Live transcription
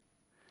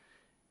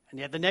And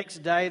yet the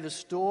next day the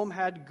storm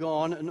had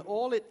gone, and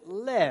all it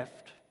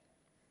left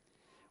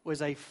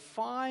was a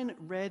fine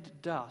red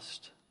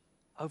dust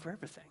over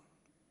everything.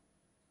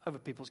 Over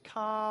people's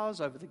cars,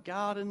 over the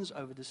gardens,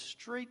 over the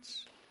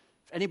streets.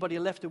 If anybody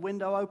left a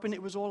window open,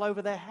 it was all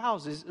over their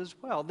houses as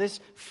well. This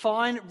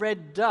fine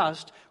red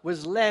dust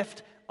was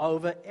left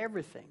over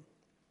everything.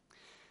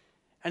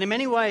 And in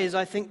many ways,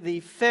 I think the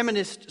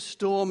feminist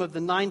storm of the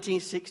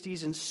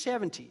 1960s and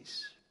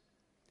 70s,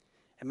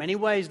 in many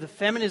ways, the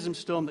feminism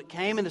storm that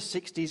came in the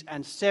 60s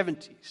and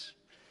 70s,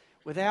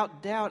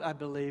 without doubt, I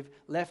believe,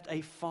 left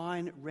a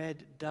fine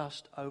red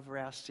dust over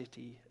our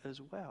city as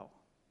well.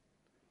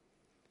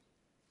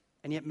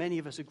 And yet many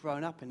of us have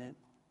grown up in it,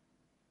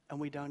 and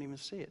we don't even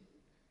see it.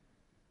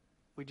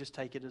 We just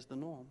take it as the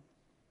norm.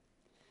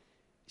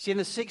 See, in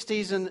the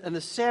 60s and the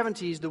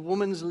 70s, the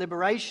women's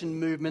liberation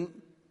movement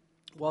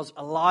was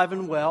alive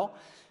and well.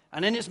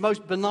 And in its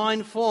most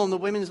benign form, the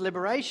women's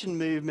liberation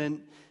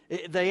movement,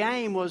 the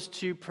aim was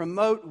to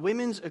promote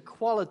women's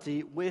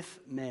equality with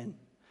men.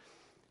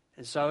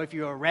 And so if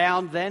you were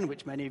around then,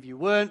 which many of you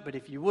weren't, but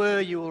if you were,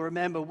 you will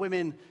remember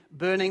women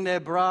burning their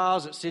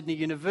bras at Sydney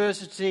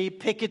University,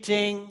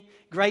 picketing,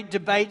 great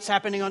debates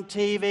happening on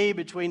TV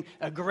between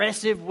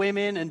aggressive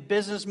women and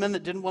businessmen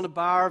that didn't want a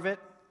bar of it.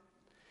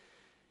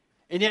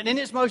 And yet, in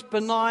its most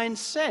benign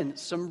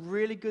sense, some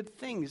really good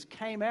things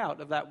came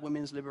out of that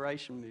women's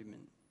liberation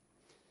movement.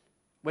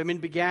 Women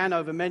began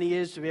over many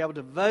years to be able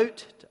to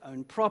vote, to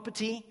own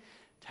property,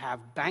 to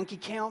have bank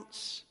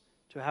accounts,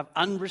 to have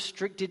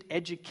unrestricted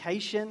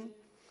education,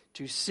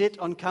 to sit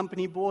on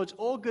company boards,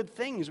 all good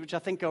things which I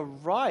think are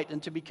right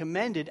and to be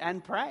commended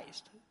and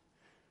praised.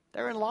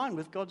 They're in line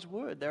with God's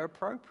word. They're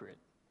appropriate.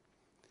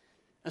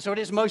 And so at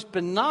its most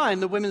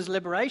benign, the women's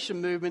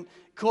liberation movement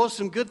caused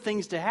some good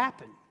things to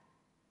happen.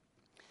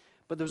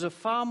 But there was a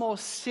far more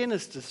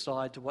sinister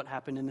side to what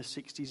happened in the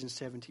 60s and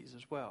 70s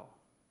as well,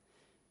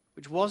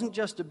 which wasn't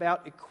just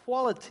about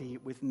equality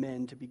with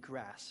men to be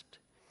grasped.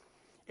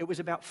 It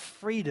was about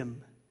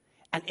freedom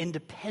and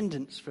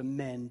independence from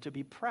men to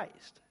be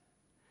praised.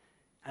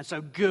 And so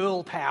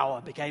girl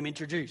power became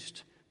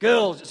introduced.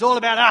 Girls, it's all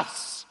about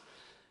us.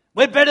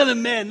 We're better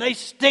than men. They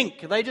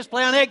stink. They just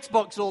play on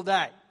Xbox all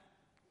day.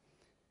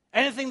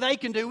 Anything they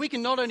can do, we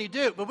can not only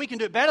do it, but we can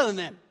do it better than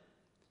them.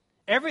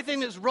 Everything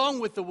that's wrong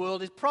with the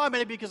world is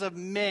primarily because of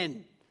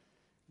men.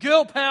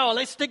 Girl power,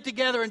 let's stick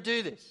together and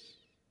do this.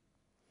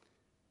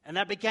 And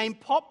that became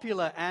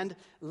popular and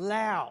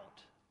loud.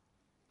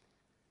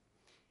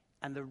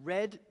 And the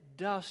red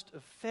dust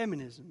of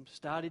feminism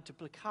started to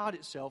placard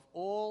itself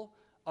all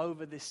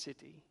over this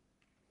city.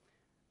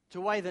 To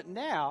a way that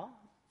now,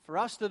 for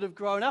us that have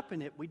grown up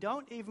in it, we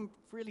don't even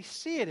really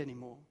see it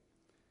anymore.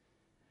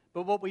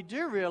 But what we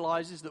do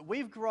realize is that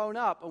we've grown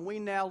up and we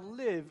now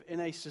live in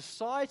a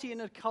society and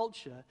a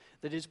culture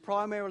that is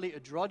primarily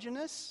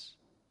androgynous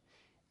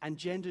and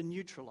gender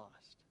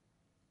neutralized.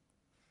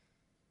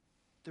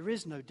 There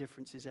is no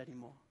differences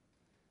anymore.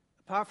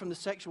 Apart from the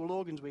sexual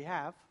organs we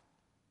have,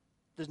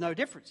 there's no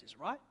differences,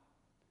 right?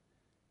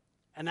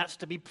 And that's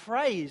to be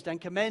praised and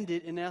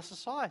commended in our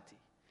society.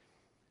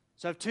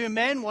 So if two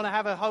men want to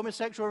have a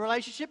homosexual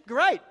relationship,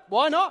 great,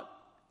 why not?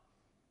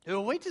 Who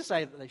are we to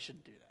say that they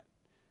shouldn't do that?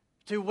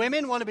 Two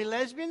women want to be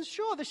lesbians?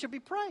 Sure, they should be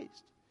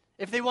praised.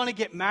 If they want to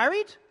get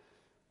married,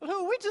 well,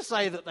 who are we to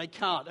say that they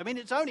can't? I mean,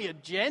 it's only a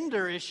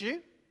gender issue.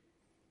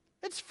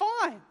 It's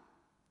fine.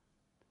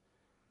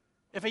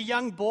 If a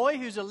young boy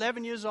who's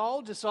 11 years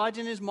old decides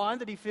in his mind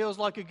that he feels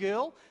like a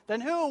girl,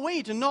 then who are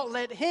we to not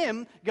let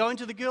him go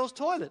into the girls'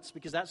 toilets?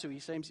 Because that's who he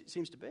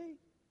seems to be.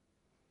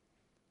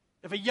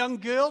 If a young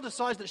girl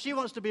decides that she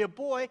wants to be a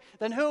boy,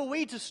 then who are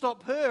we to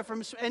stop her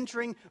from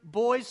entering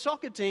boys'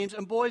 soccer teams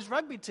and boys'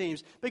 rugby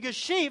teams? Because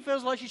she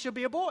feels like she should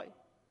be a boy.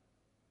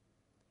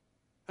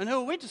 And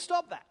who are we to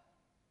stop that?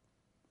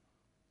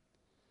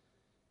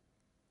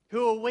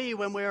 Who are we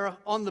when we're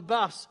on the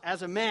bus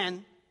as a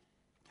man?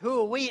 Who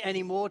are we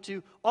anymore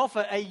to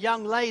offer a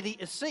young lady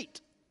a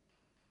seat?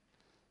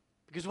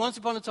 Because once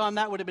upon a time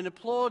that would have been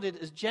applauded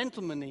as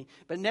gentlemanly.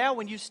 But now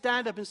when you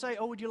stand up and say,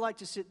 oh, would you like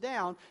to sit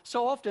down?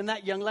 So often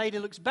that young lady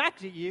looks back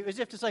at you as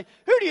if to say,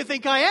 who do you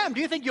think I am?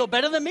 Do you think you're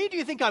better than me? Do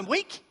you think I'm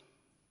weak?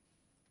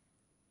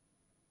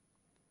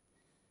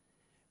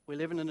 We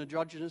live in an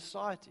androgynous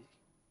society.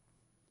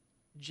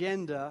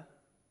 Gender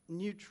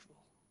neutral.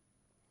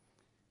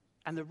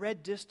 And the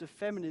red dust of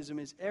feminism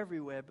is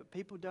everywhere, but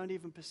people don't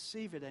even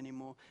perceive it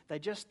anymore. They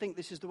just think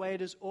this is the way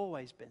it has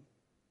always been.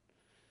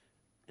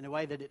 In a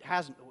way that it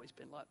hasn't always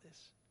been like this.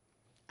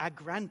 Our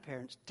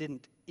grandparents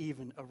didn't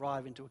even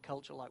arrive into a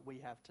culture like we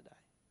have today.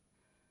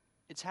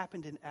 It's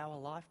happened in our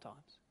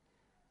lifetimes.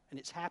 And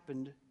it's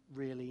happened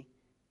really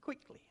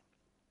quickly.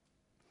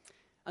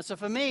 And so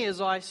for me,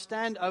 as I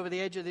stand over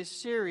the edge of this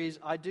series,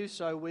 I do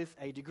so with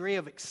a degree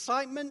of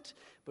excitement,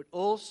 but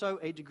also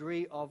a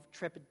degree of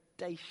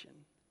trepidation.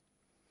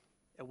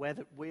 Aware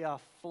that we are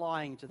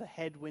flying to the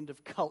headwind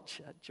of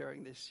culture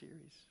during this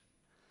series.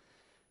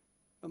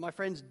 But my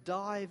friends,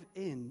 dive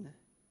in.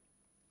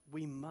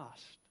 We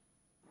must.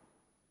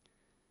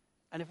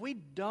 And if we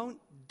don't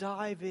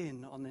dive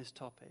in on this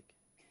topic,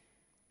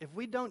 if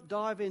we don't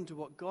dive into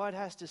what God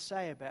has to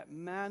say about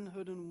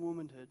manhood and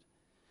womanhood,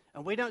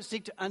 and we don't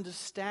seek to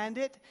understand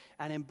it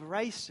and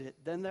embrace it,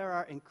 then there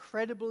are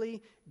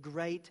incredibly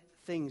great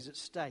things at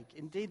stake.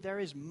 Indeed, there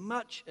is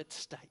much at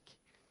stake,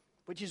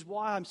 which is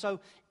why I'm so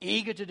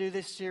eager to do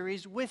this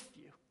series with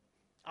you.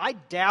 I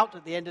doubt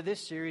at the end of this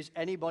series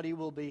anybody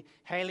will be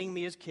hailing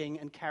me as king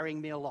and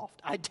carrying me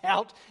aloft. I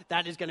doubt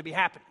that is going to be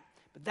happening.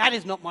 But that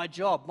is not my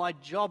job. My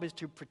job is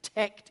to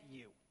protect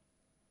you.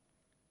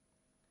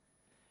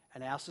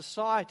 And our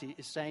society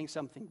is saying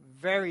something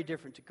very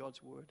different to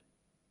God's word.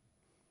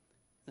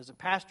 As a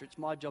pastor, it's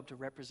my job to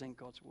represent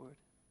God's word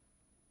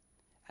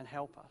and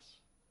help us.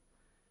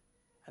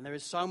 And there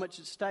is so much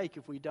at stake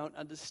if we don't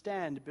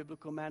understand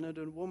biblical manhood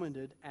and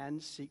womanhood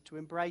and seek to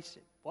embrace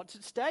it. What's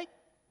at stake?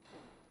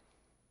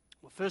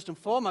 Well, first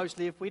and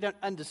foremostly, if we don't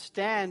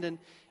understand and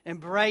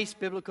embrace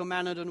biblical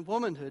manhood and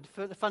womanhood,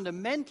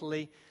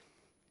 fundamentally,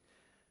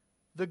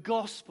 the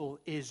gospel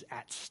is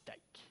at stake.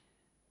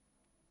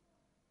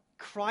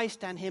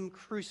 Christ and Him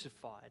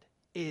crucified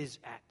is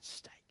at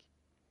stake.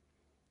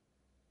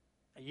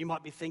 Now, you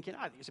might be thinking,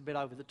 I think it's a bit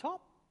over the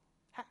top.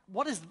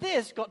 What has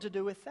this got to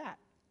do with that?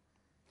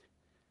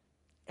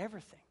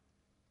 Everything.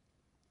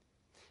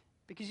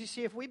 Because you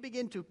see, if we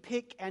begin to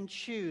pick and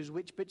choose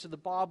which bits of the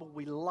Bible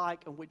we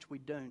like and which we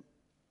don't,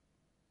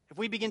 if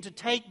we begin to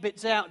take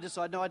bits out and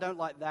decide, no, I don't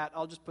like that,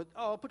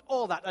 I'll put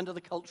all that under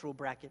the cultural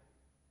bracket,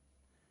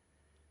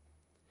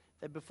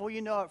 then before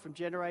you know it, from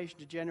generation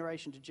to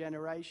generation to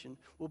generation,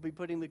 we'll be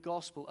putting the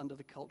gospel under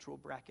the cultural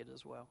bracket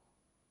as well.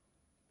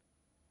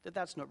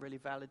 That's not really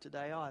valid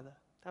today either.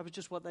 That was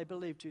just what they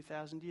believed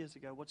 2,000 years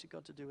ago. What's it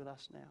got to do with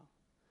us now?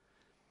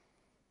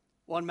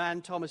 One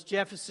man, Thomas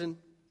Jefferson,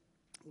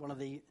 one of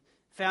the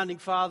founding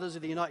fathers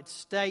of the United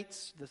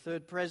States, the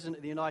third president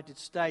of the United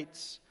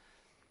States.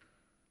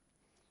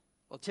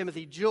 Well,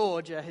 Timothy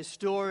George, a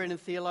historian and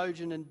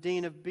theologian and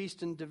dean of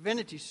Beeston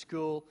Divinity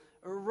School,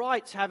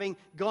 writes, having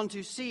gone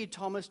to see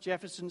Thomas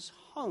Jefferson's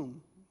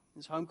home,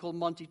 his home called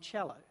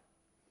Monticello.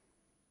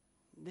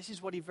 This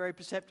is what he very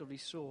perceptively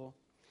saw.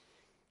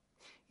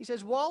 He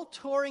says, while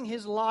touring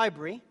his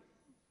library,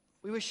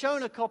 we were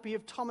shown a copy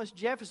of Thomas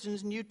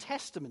Jefferson's New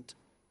Testament.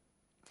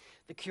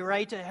 The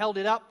curator held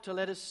it up to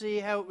let us see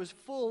how it was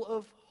full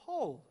of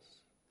holes.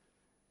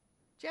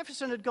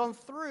 Jefferson had gone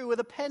through with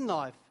a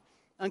penknife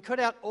and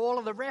cut out all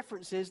of the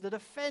references that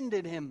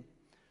offended him.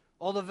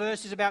 All the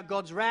verses about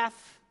God's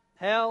wrath,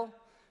 hell,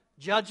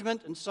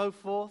 judgment, and so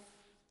forth.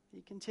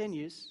 He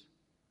continues,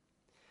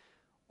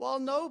 while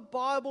no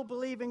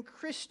Bible-believing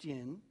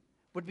Christian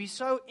would be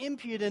so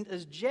impudent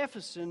as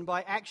Jefferson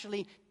by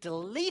actually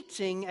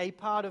deleting a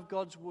part of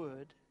God's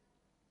word,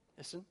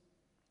 listen,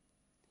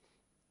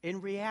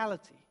 in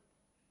reality,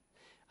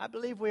 I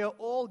believe we are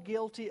all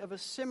guilty of a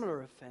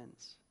similar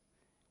offense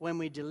when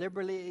we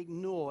deliberately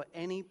ignore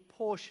any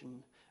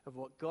portion of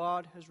what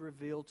God has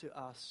revealed to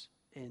us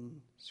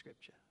in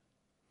Scripture.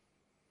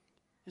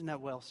 Isn't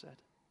that well said?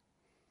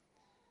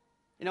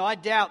 You know, I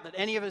doubt that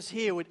any of us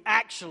here would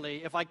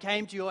actually, if I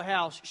came to your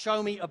house,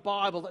 show me a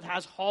Bible that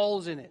has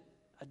holes in it.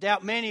 I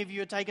doubt many of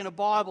you are taking a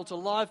Bible to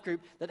life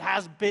group that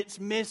has bits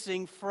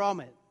missing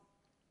from it.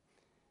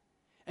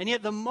 And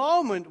yet the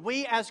moment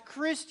we as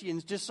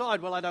Christians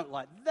decide, well, I don't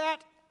like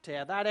that,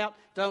 tear that out,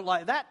 don't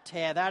like that,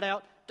 tear that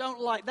out,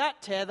 don't like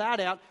that, tear that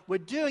out, we're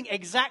doing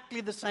exactly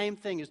the same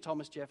thing as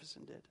Thomas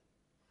Jefferson did.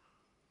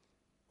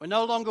 We're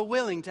no longer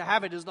willing to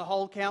have it as the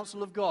whole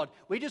counsel of God.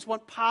 We just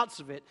want parts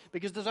of it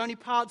because there's only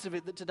parts of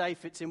it that today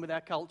fits in with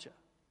our culture.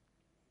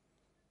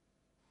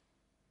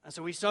 And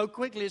so we so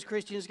quickly as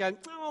Christians go,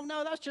 oh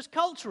no, that's just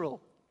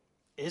cultural.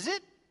 Is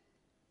it?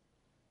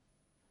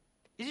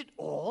 Is it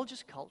all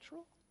just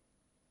cultural?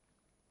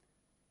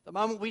 The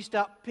moment we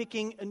start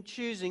picking and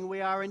choosing,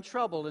 we are in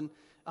trouble. And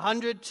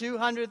 100,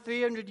 200,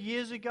 300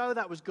 years ago,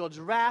 that was God's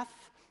wrath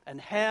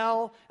and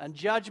hell and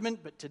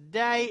judgment. But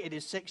today, it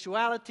is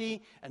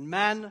sexuality and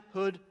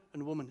manhood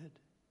and womanhood.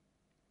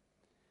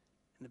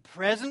 In the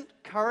present,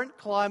 current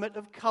climate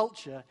of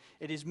culture,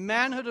 it is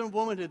manhood and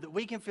womanhood that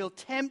we can feel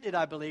tempted,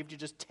 I believe, to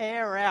just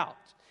tear out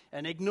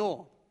and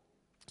ignore.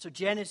 So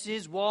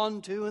Genesis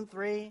 1, 2, and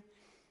 3,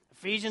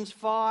 Ephesians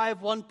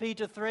 5, 1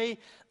 Peter 3,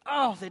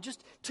 they're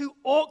just too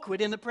awkward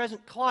in the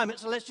present climate,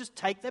 so let's just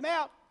take them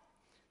out.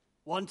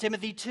 1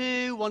 Timothy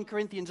 2, 1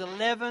 Corinthians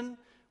 11,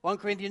 1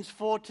 Corinthians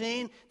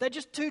 14, they're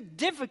just too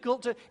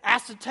difficult to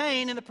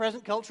ascertain in the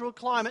present cultural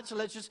climate, so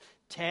let's just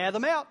tear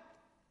them out.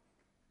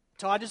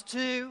 Titus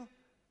 2,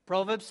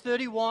 Proverbs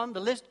 31, the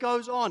list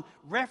goes on.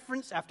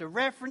 Reference after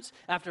reference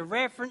after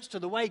reference to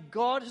the way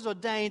God has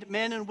ordained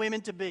men and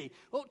women to be.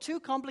 Well, too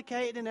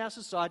complicated in our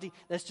society,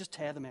 let's just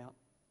tear them out.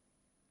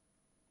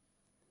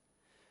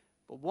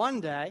 But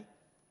one day,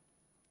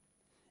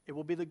 it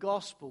will be the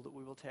gospel that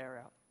we will tear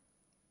out.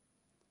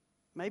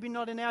 Maybe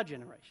not in our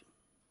generation.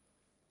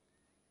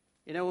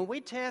 You know, when we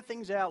tear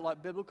things out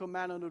like biblical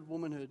manhood and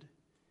womanhood,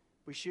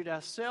 we shoot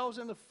ourselves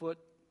in the foot,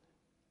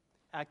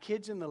 our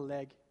kids in the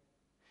leg,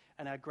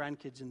 and our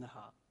grandkids in the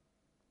heart.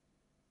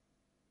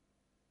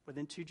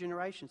 Within 2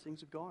 generations,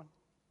 things have gone.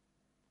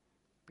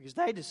 Because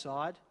they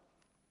decide,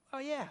 oh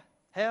yeah,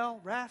 hell,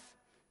 wrath,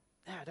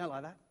 no, I don't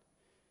like that.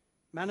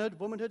 Manhood,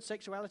 womanhood,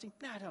 sexuality,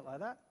 no, I don't like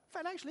that. In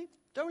fact, actually,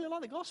 don't really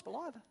like the gospel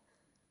either.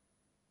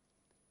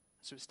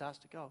 So it starts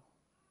to go.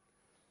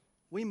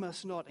 We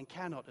must not and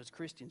cannot, as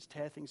Christians,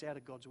 tear things out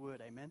of God's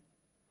word, amen?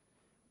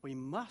 We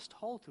must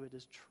hold to it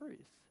as truth.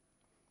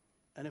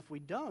 And if we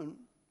don't,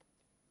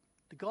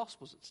 the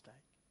gospel's at stake.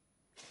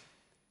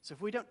 So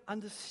if we don't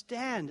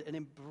understand and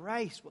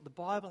embrace what the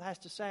Bible has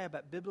to say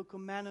about biblical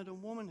manhood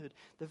and womanhood,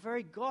 the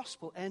very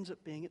gospel ends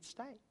up being at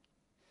stake.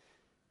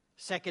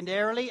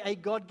 Secondarily, a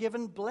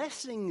God-given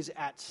blessing's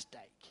at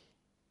stake.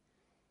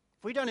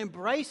 If we don't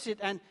embrace it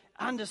and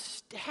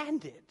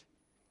understand it,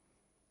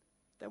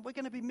 then we're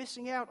going to be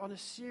missing out on a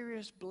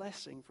serious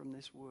blessing from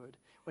this word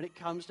when it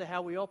comes to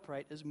how we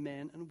operate as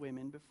men and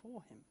women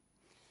before Him.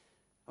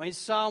 I mean,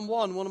 Psalm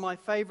 1, one of my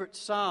favorite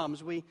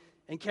psalms, we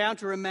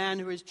encounter a man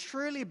who is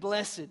truly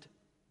blessed.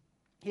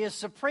 He is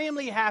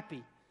supremely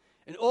happy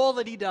in all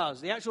that he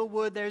does. The actual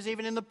word there is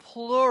even in the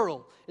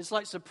plural. It's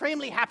like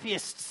supremely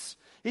happyists.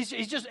 He's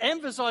just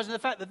emphasizing the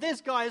fact that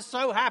this guy is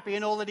so happy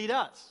in all that he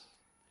does.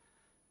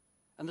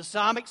 And the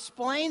psalm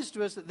explains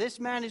to us that this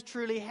man is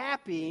truly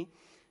happy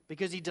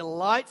because he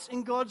delights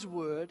in God's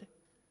word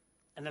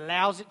and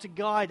allows it to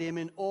guide him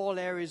in all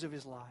areas of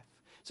his life.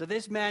 So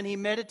this man, he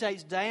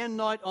meditates day and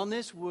night on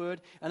this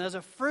word, and as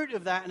a fruit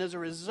of that and as a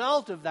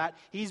result of that,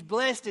 he's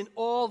blessed in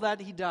all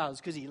that he does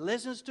because he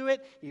listens to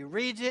it, he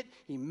reads it,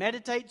 he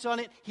meditates on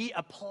it, he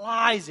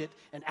applies it,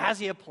 and as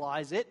he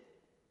applies it,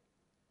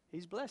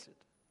 he's blessed.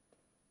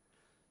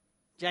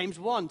 James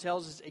 1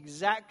 tells us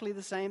exactly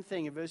the same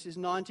thing. In verses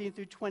 19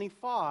 through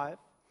 25,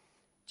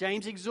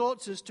 James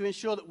exhorts us to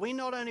ensure that we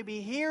not only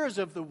be hearers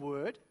of the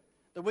word,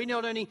 that we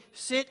not only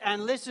sit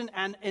and listen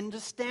and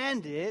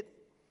understand it,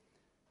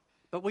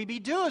 but we be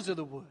doers of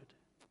the word.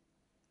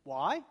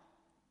 Why?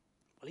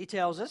 Well, he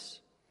tells us,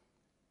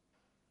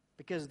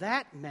 because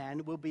that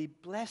man will be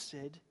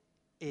blessed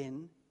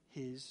in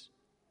his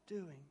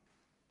doing.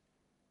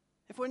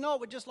 If we're not,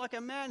 we're just like a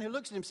man who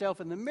looks at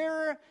himself in the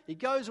mirror, he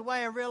goes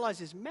away and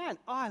realizes, man,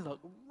 I look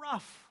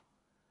rough.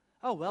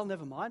 Oh, well,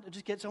 never mind, and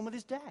just gets on with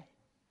his day.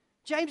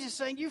 James is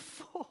saying, you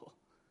fool.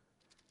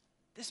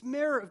 This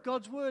mirror of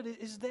God's word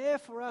is there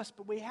for us,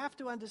 but we have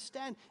to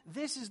understand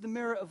this is the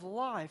mirror of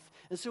life.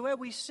 And so where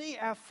we see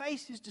our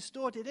face is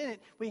distorted in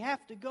it, we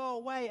have to go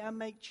away and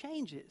make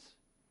changes.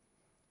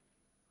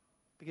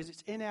 Because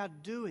it's in our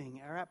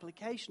doing, our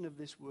application of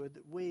this word,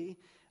 that we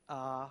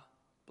are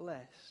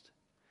blessed.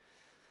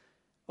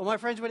 Well, my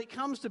friends, when it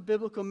comes to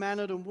biblical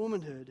manhood and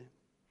womanhood,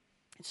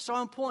 it's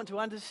so important to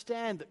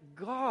understand that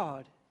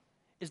God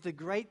is the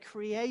great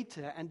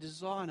creator and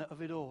designer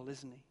of it all,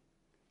 isn't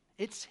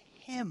He? It's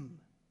Him.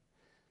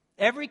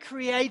 Every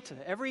creator,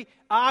 every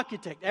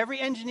architect, every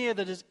engineer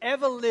that has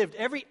ever lived,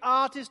 every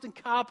artist and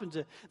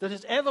carpenter that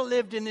has ever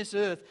lived in this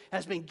earth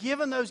has been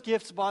given those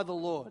gifts by the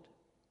Lord.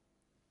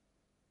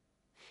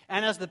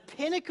 And as the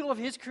pinnacle of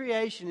His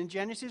creation in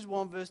Genesis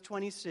 1 verse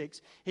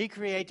 26, He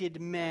created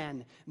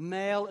man,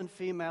 male and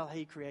female,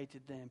 He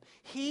created them.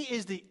 He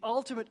is the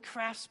ultimate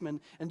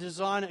craftsman and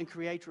designer and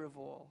creator of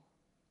all.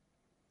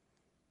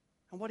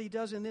 And what He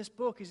does in this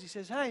book is He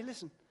says, hey,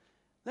 listen,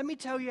 let me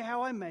tell you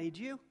how I made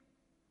you,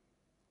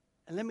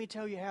 and let me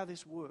tell you how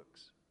this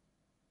works.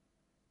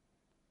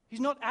 He's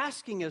not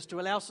asking us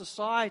to allow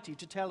society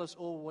to tell us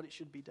all what it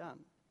should be done.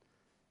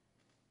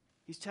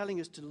 He's telling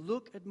us to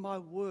look at my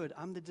word.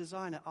 I'm the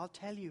designer. I'll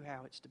tell you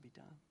how it's to be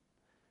done.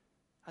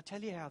 I'll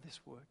tell you how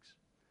this works.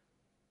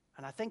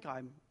 And I think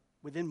I'm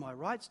within my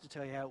rights to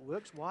tell you how it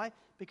works. Why?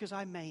 Because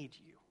I made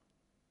you.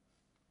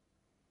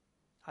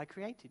 I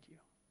created you.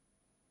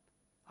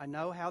 I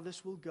know how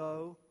this will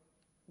go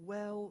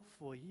well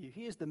for you.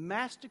 He is the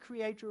master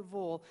creator of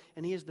all,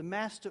 and He is the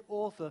master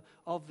author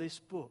of this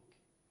book.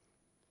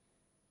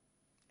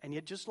 And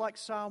yet, just like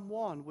Psalm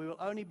 1, we will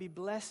only be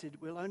blessed,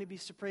 we'll only be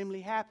supremely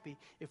happy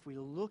if we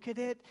look at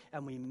it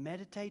and we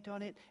meditate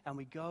on it and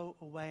we go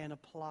away and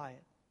apply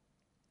it.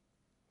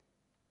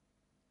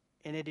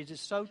 And it is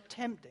so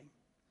tempting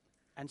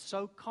and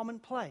so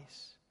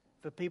commonplace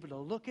for people to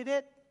look at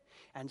it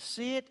and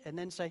see it and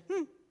then say,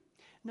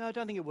 no, I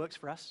don't think it works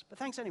for us, but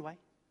thanks anyway.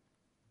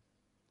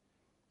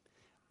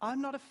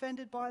 I'm not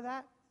offended by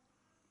that,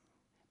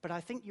 but I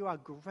think you are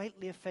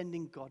greatly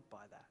offending God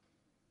by that.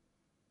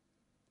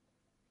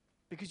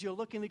 Because you're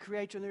looking the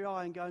Creator in the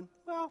eye and going,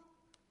 well,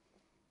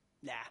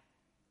 nah.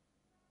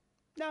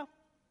 No,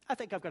 I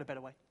think I've got a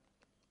better way.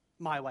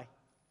 My way.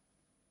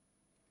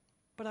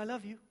 But I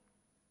love you.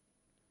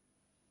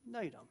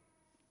 No, you don't.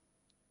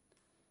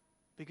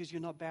 Because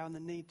you're not bowing the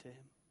knee to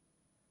Him.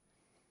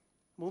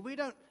 When we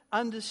don't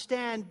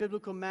understand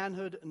biblical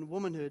manhood and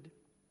womanhood,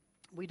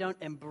 we don't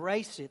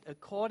embrace it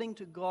according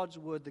to God's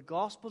word. The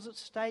gospel's at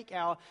stake.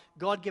 Our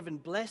God-given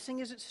blessing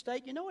is at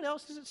stake. You know what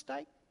else is at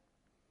stake?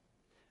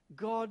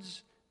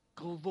 God's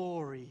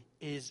glory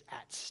is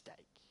at stake.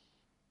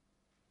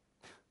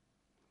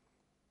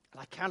 And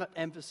I cannot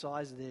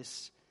emphasize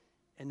this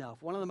enough.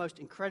 One of the most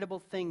incredible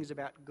things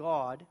about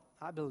God,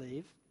 I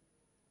believe,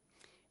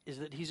 is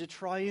that he's a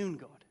triune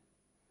God.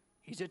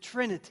 He's a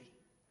Trinity.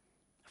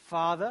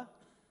 Father,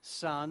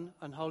 Son,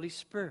 and Holy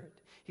Spirit.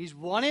 He's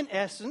one in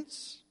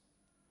essence,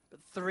 but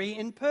three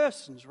in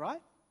persons,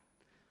 right?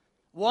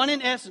 One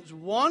in essence,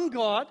 one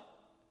God,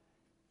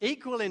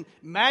 equal in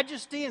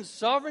majesty and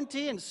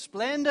sovereignty and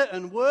splendor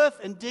and worth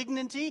and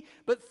dignity,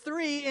 but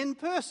three in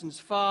persons,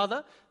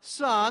 Father,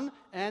 Son,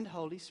 and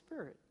Holy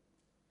Spirit.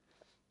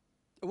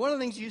 One of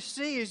the things you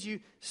see as you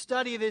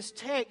study this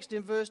text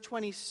in verse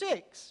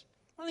 26,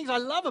 one of the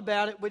things I love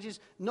about it, which is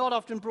not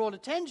often brought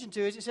attention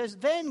to, is it says,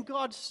 "Then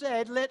God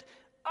said, let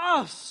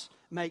us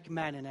make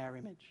man in our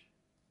image."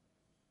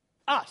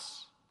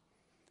 Us.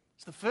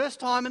 It's the first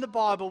time in the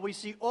Bible we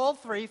see all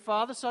three,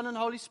 Father, Son, and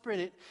Holy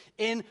Spirit,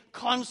 in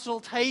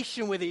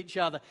consultation with each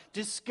other,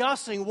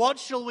 discussing what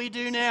shall we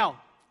do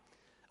now.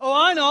 Oh,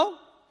 I know.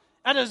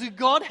 And as a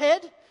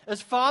Godhead,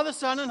 as Father,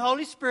 Son, and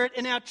Holy Spirit,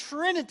 in our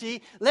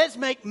Trinity, let's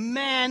make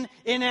man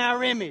in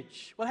our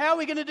image. Well, how are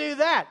we going to do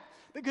that?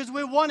 Because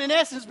we're one in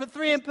essence, but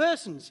three in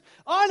persons.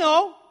 I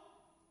know.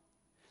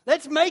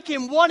 Let's make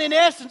him one in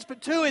essence,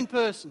 but two in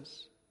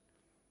persons.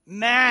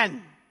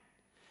 Man,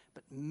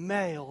 but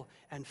male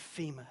and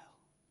female.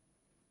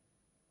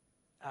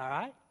 All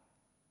right?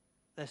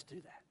 Let's do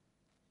that.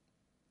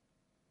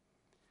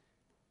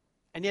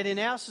 And yet in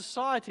our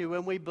society,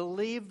 when we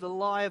believe the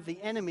lie of the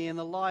enemy and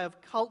the lie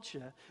of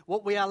culture,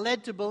 what we are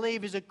led to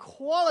believe is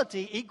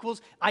equality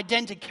equals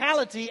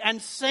identicality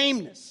and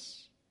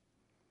sameness.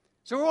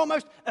 So we're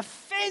almost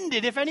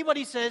offended if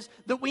anybody says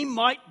that we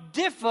might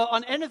differ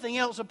on anything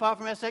else apart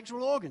from our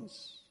sexual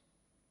organs.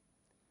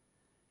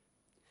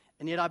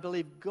 And yet I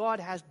believe God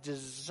has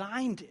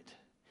designed it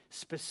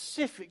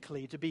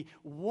specifically to be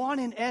one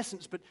in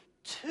essence, but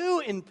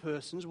two in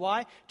persons.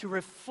 Why? To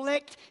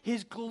reflect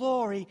His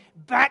glory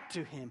back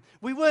to Him.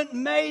 We weren't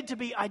made to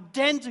be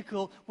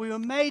identical. We were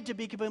made to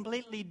be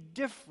completely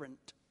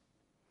different.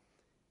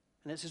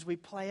 And it's as we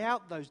play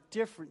out those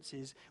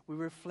differences, we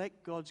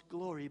reflect God's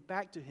glory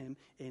back to Him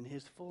in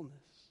His fullness.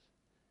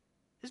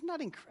 Isn't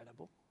that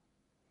incredible?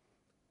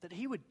 That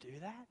He would do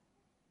that?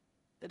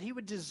 That He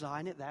would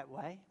design it that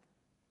way?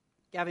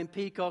 Gavin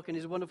Peacock, in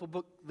his wonderful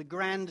book, The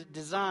Grand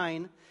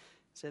Design,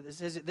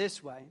 says it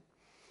this way.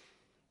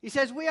 He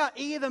says, we are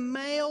either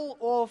male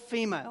or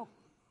female,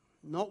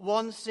 not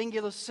one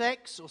singular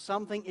sex or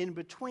something in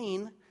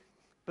between,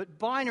 but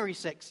binary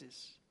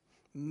sexes,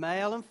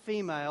 male and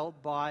female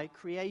by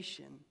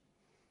creation.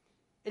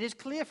 It is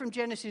clear from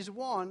Genesis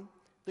 1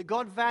 that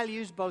God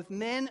values both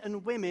men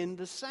and women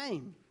the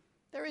same.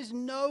 There is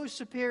no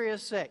superior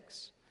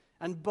sex,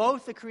 and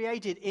both are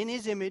created in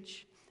His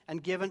image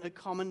and given a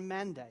common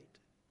mandate.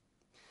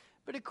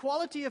 But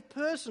equality of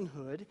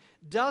personhood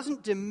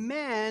doesn't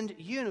demand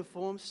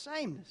uniform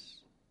sameness.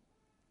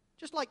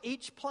 Just like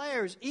each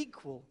player is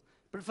equal,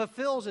 but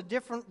fulfills a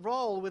different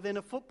role within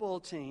a football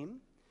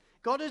team,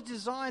 God has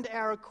designed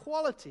our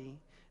equality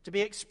to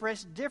be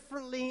expressed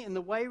differently in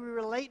the way we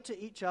relate to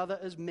each other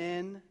as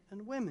men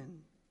and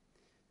women.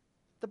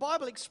 The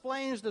Bible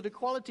explains that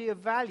equality of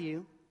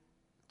value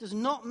does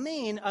not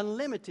mean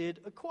unlimited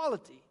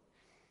equality.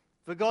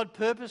 For God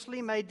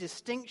purposely made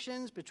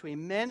distinctions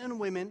between men and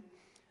women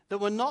that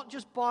were not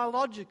just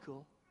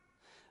biological,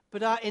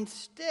 but are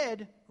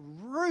instead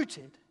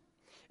rooted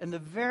in the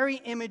very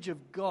image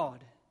of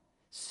God,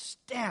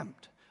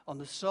 stamped on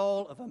the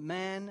soul of a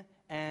man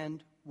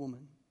and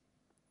woman.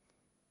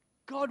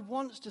 God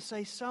wants to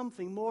say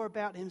something more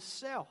about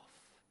Himself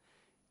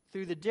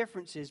through the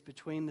differences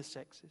between the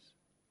sexes.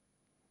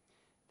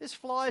 This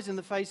flies in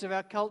the face of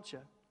our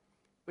culture,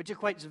 which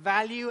equates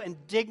value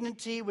and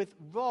dignity with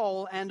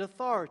role and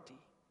authority.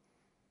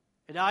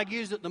 It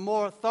argues that the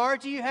more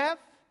authority you have,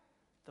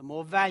 the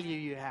more value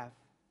you have.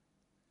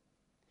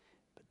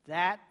 But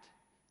that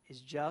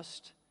is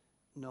just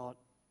not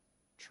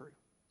true.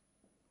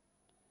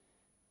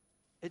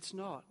 It's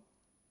not.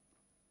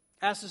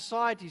 Our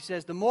society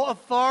says the more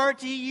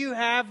authority you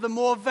have, the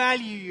more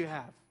value you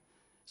have.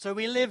 So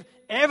we live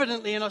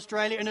evidently in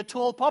Australia in a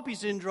tall poppy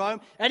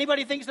syndrome.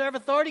 Anybody thinks they have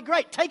authority?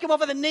 Great, take them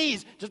off at the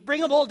knees. Just bring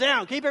them all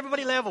down. Keep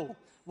everybody level.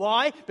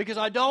 Why? Because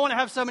I don't want to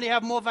have somebody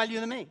have more value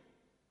than me.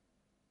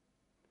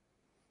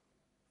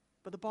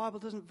 But the Bible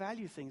doesn't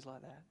value things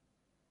like that.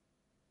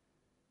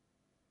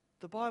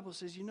 The Bible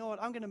says, you know what?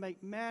 I'm going to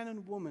make man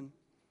and woman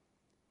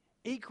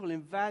equal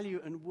in value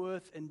and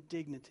worth and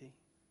dignity.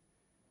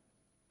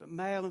 But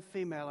male and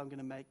female, I'm going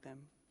to make them.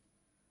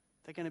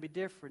 They're going to be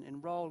different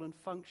in role and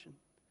function.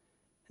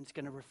 And it's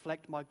going to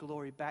reflect my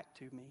glory back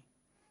to me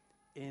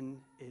in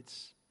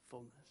its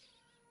fullness.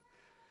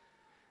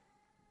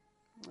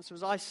 So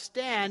as I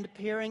stand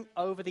peering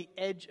over the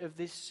edge of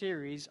this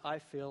series, I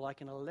feel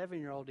like an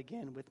 11-year-old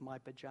again with my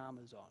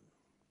pajamas on.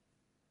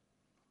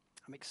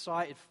 I'm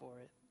excited for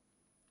it.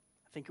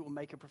 I think it will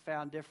make a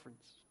profound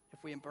difference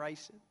if we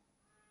embrace it.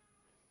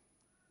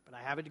 But I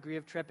have a degree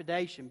of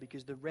trepidation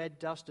because the red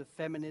dust of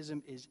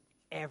feminism is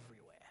everywhere.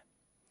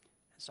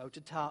 And so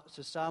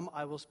to some,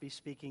 I will be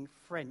speaking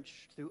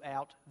French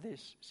throughout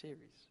this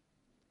series.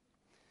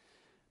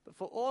 But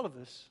for all of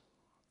us,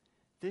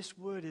 this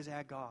word is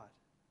our God.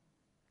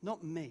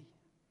 Not me,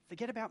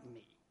 Forget about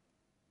me.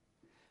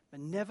 But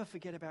never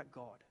forget about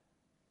God.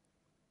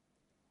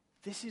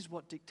 This is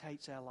what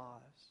dictates our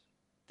lives.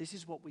 This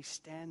is what we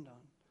stand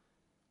on.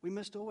 We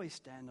must always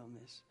stand on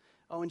this.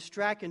 Owen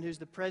Strachan, who's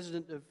the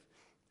president of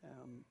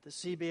the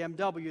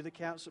CBMW,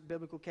 the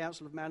Biblical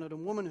Council of Manhood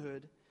and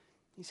Womanhood,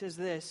 he says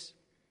this.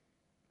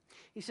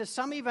 He says,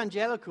 some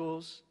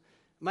evangelicals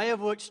may have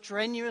worked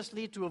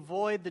strenuously to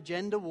avoid the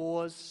gender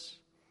wars,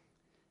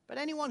 but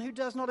anyone who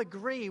does not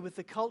agree with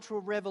the cultural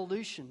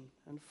revolution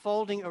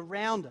unfolding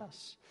around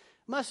us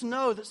must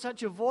know that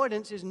such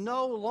avoidance is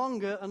no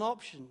longer an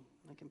option.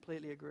 I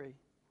completely agree.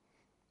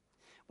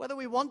 Whether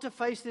we want to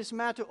face this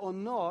matter or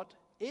not,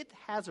 it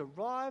has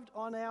arrived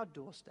on our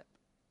doorstep.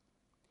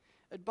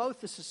 At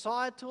both the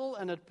societal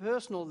and at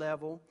personal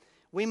level,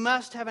 we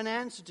must have an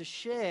answer to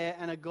share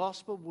and a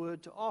gospel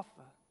word to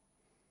offer.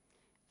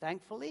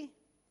 Thankfully,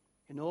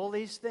 in all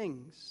these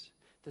things,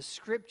 the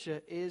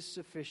Scripture is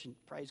sufficient.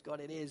 Praise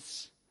God, it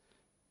is.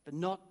 But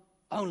not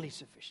only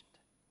sufficient.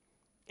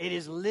 It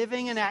is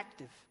living and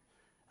active,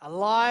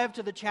 alive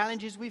to the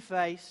challenges we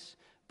face,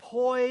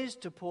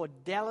 poised to pour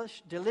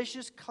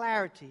delicious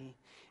clarity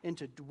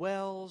into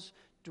wells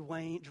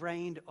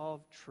drained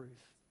of truth.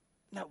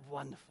 Isn't that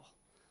wonderful?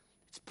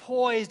 It's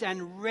poised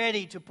and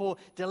ready to pour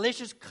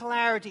delicious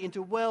clarity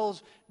into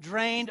wells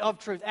drained of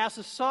truth. Our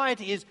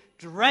society is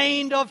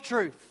drained of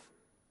truth.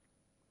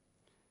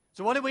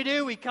 So what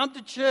do? We come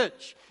to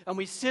church and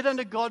we sit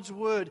under God's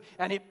word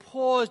and it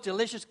pours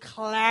delicious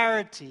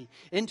clarity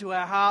into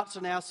our hearts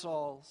and our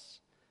souls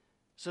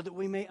so that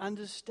we may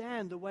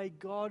understand the way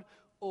God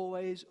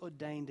always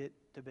ordained it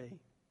to be. And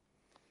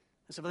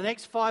so for the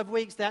next 5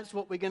 weeks, that's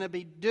what we're going to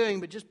be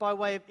doing. But just by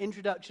way of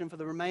introduction for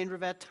the remainder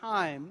of our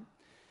time,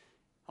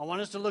 I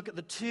want us to look at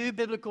the two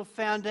biblical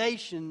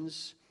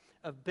foundations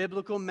of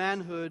biblical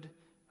manhood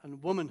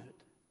and womanhood.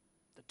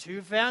 The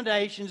two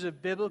foundations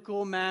of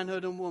biblical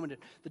manhood and womanhood.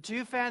 The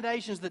two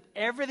foundations that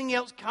everything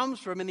else comes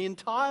from in the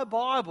entire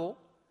Bible,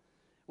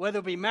 whether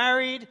it be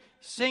married,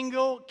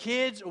 single,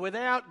 kids, or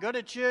without, go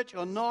to church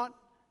or not.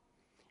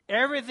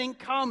 Everything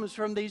comes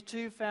from these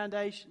two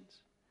foundations.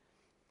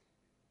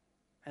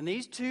 And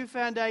these two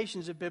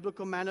foundations of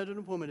biblical manhood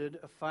and womanhood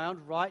are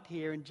found right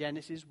here in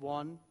Genesis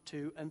 1,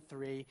 2, and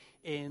 3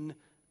 in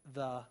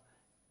the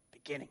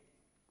beginning.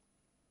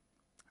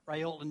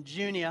 Ray Ortlund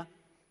Jr.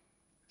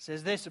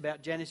 says this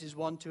about Genesis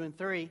 1, 2, and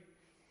 3. He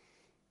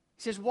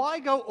says, why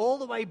go all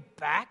the way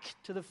back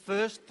to the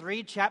first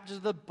 3 chapters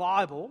of the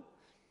Bible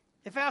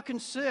if our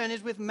concern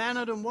is with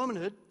manhood and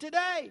womanhood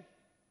today?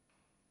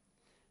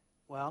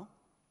 Well,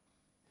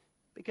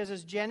 because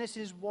as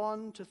Genesis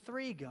 1 to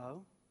 3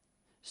 go,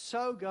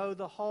 so go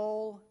the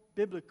whole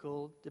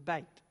biblical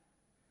debate.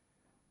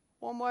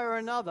 One way or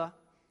another,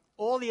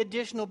 all the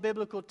additional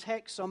biblical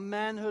texts on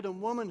manhood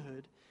and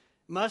womanhood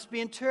must be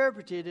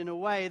interpreted in a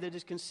way that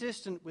is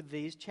consistent with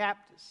these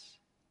chapters.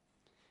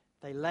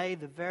 They lay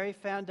the very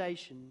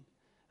foundation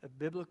of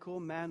biblical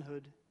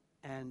manhood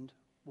and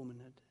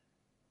womanhood.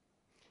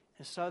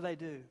 And so they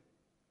do.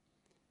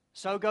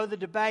 So go the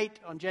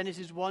debate on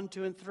Genesis 1,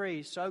 2, and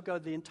 3. So go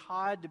the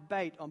entire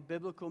debate on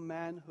biblical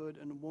manhood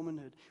and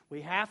womanhood.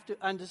 We have to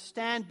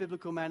understand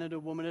biblical manhood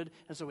and womanhood,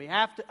 and so we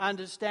have to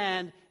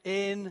understand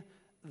in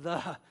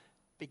the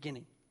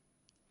beginning.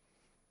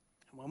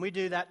 And when we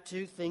do that,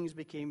 two things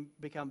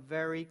become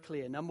very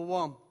clear. Number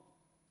one,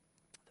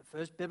 the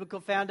first biblical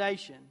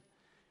foundation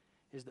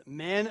is that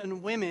men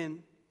and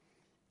women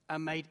are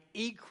made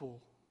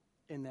equal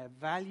in their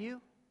value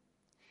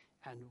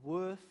and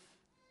worth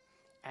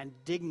and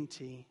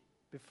dignity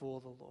before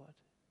the Lord.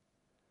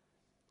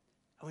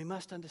 And we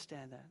must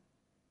understand that.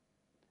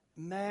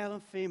 Male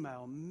and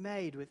female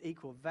made with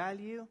equal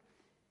value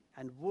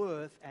and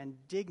worth and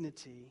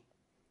dignity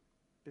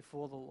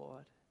before the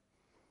Lord.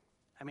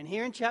 I mean,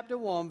 here in chapter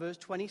 1, verse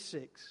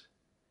 26,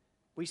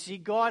 we see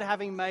God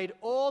having made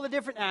all the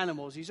different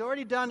animals. He's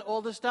already done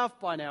all the stuff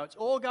by now. It's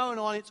all going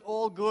on. It's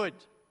all good.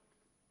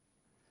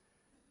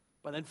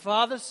 But then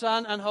Father,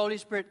 Son, and Holy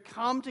Spirit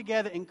come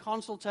together in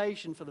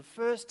consultation for the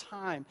first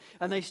time,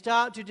 and they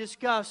start to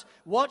discuss,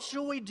 what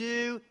shall we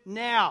do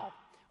now?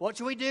 What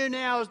shall we do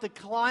now is the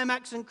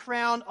climax and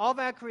crown of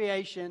our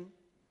creation.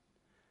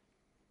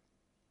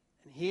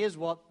 And here's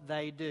what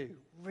they do.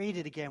 Read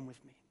it again with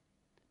me.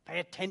 Pay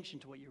attention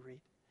to what you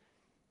read.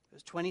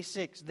 Verse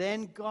 26,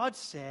 then God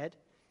said,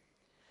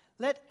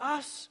 let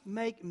us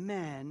make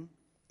man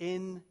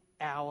in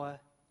our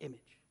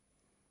image,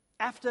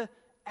 after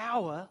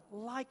our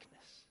likeness,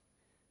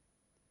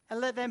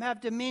 and let them have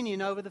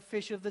dominion over the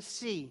fish of the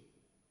sea,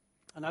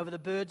 and over the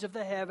birds of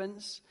the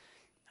heavens,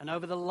 and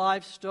over the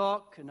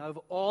livestock, and over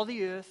all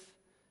the earth,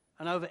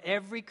 and over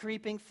every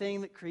creeping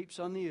thing that creeps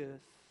on the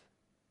earth.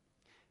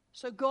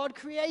 So God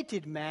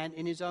created man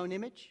in his own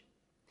image.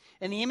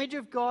 In the image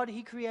of God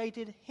he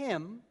created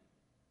him,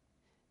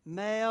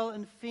 male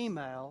and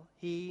female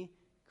he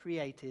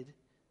created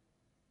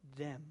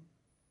them.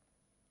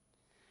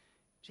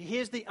 See,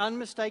 here's the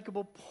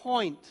unmistakable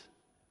point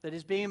that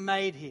is being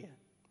made here.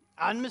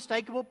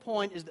 unmistakable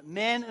point is that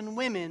men and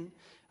women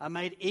are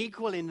made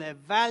equal in their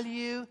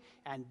value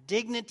and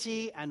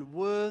dignity and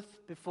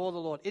worth before the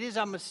Lord. It is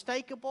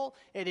unmistakable.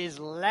 It is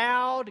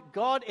loud.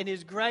 God in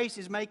His grace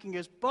is making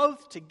us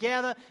both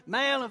together,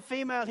 male and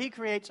female. He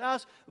creates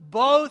us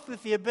both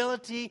with the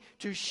ability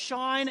to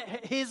shine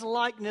His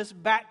likeness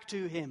back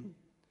to Him.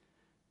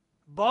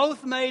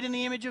 Both made in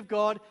the image of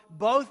God,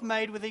 both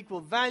made with equal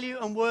value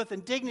and worth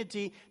and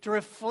dignity to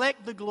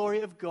reflect the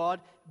glory of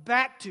God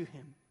back to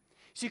Him.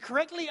 See,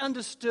 correctly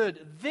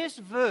understood, this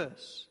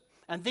verse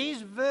and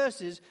these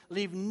verses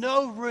leave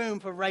no room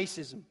for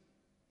racism.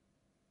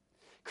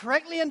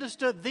 Correctly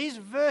understood, these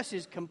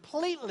verses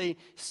completely,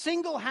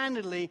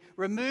 single-handedly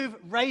remove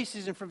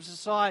racism from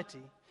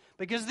society.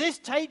 Because this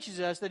teaches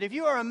us that if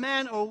you are a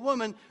man or a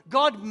woman,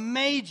 God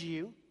made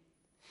you,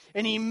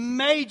 and He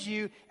made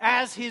you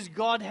as His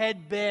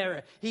Godhead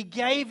bearer. He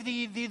gave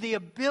the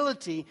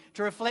ability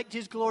to reflect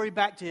His glory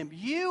back to Him.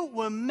 You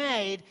were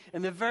made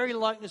in the very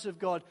likeness of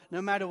God,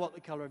 no matter what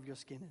the color of your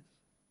skin is.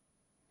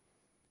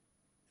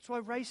 That's why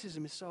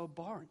racism is so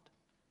abhorrent.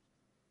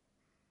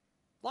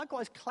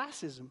 Likewise,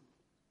 classism.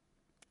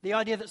 The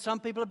idea that some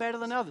people are better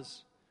than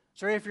others.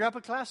 So if you're upper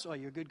class, oh,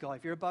 you're a good guy.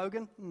 If you're a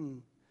bogan,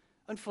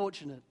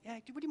 unfortunate. Yeah,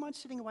 would you mind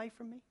sitting away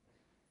from me?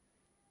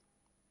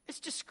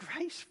 It's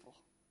disgraceful.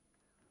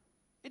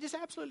 It is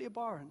absolutely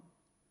abhorrent.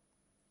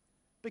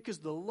 Because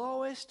the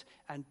lowest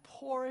and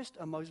poorest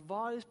and most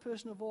vilest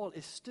person of all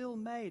is still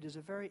made as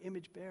a very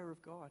image bearer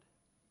of God.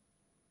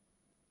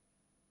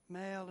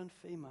 Male and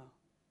female.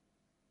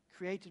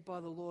 Created by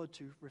the Lord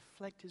to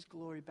reflect His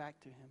glory back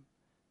to Him,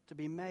 to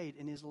be made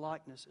in His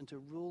likeness and to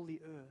rule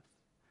the earth.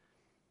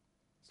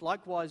 It's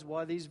likewise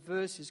why these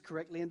verses,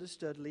 correctly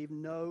understood, leave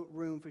no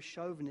room for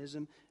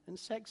chauvinism and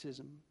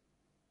sexism.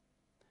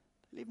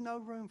 They leave no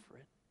room for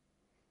it.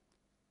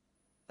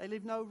 They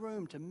leave no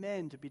room to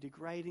men to be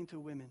degrading to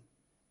women,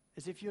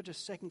 as if you're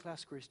just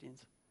second-class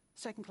Christians,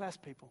 second-class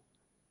people,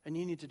 and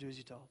you need to do as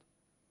you're told.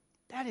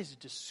 That is a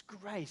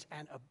disgrace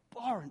and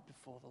abhorrent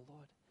before the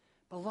Lord.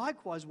 But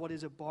likewise, what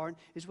is abhorrent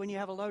is when you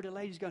have a load of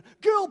ladies going,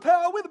 girl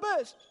power, we're the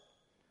best.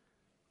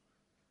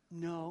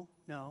 No.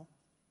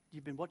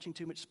 You've been watching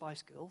too much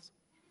Spice Girls.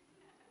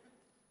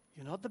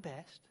 You're not the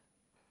best.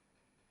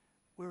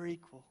 We're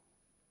equal.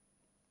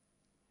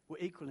 We're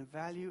equal in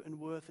value and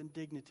worth and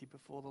dignity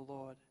before the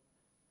Lord.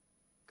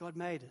 God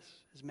made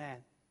us as man.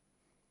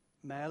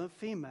 Male and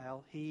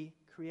female, He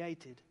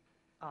created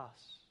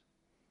us.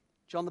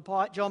 John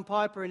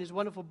Piper, in his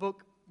wonderful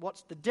book,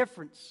 What's the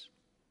Difference?,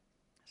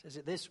 says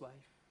it this way.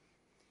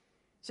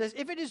 He says,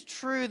 if it is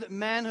true that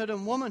manhood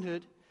and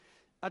womanhood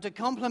are to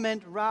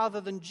complement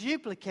rather than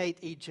duplicate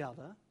each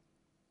other,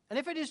 and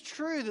if it is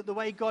true that the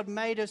way God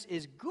made us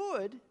is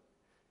good,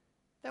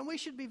 then we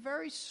should be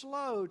very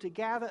slow to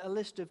gather a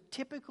list of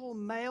typical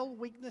male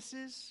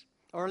weaknesses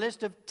or a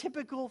list of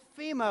typical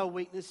female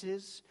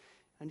weaknesses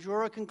and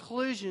draw a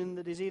conclusion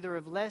that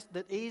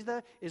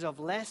either is of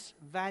less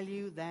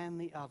value than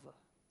the other.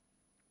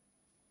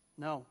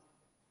 No.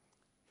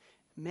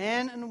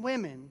 Men and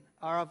women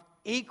are of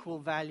equal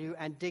value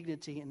and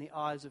dignity in the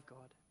eyes of God.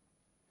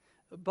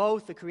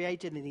 Both are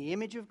created in the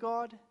image of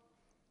God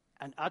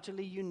and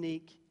utterly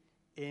unique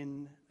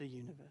in the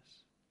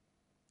universe.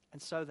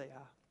 And so they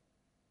are.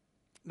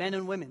 Men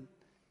and women,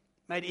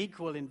 made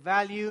equal in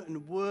value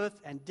and worth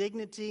and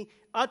dignity,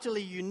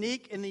 utterly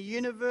unique in the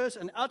universe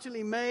and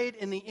utterly made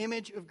in the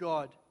image of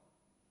God.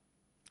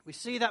 We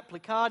see that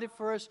placarded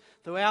for us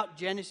throughout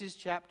Genesis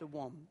chapter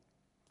 1.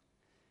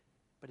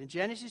 But in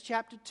Genesis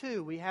chapter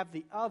 2, we have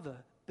the other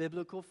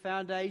biblical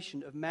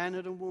foundation of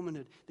manhood and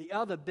womanhood, the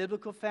other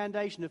biblical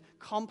foundation of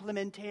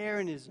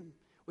complementarianism,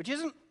 which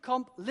isn't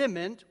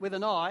complement with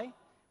an I,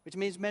 which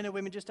means men and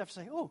women just have to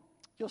say, oh,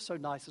 you're so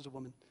nice as a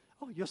woman.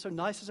 Oh, you're so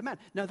nice as a man.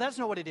 No, that's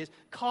not what it is.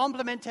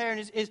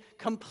 Complementarianism is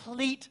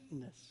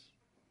completeness.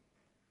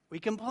 We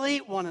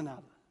complete one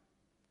another.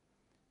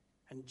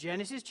 And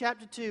Genesis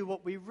chapter 2,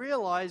 what we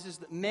realize is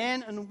that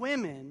men and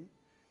women,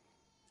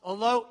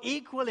 although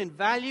equal in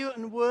value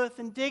and worth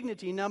and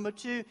dignity, number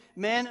 2,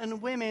 men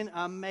and women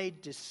are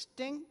made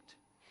distinct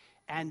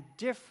and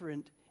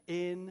different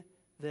in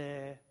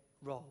their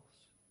roles.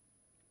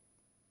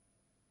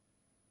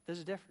 There's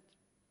a difference.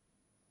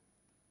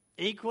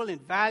 Equal in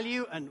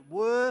value and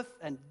worth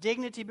and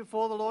dignity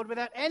before the Lord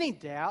without any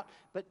doubt,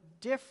 but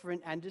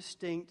different and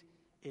distinct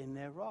in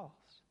their roles.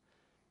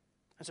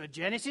 And so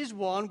Genesis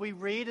 1, we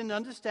read and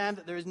understand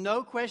that there is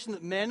no question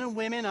that men and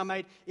women are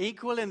made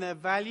equal in their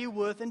value,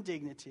 worth, and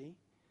dignity.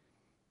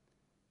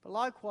 But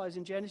likewise,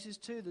 in Genesis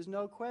 2, there's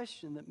no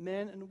question that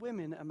men and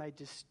women are made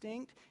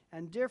distinct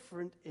and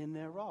different in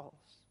their roles.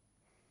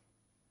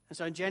 And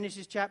so in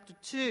Genesis chapter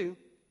 2,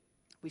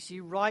 we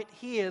see right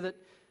here that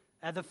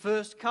the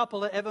first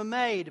couple are ever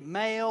made,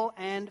 male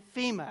and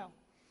female.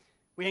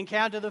 We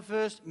encounter the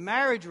first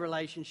marriage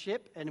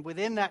relationship, and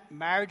within that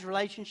marriage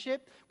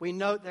relationship, we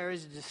note there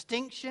is a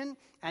distinction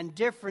and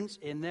difference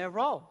in their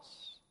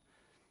roles.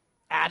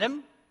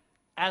 Adam,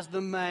 as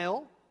the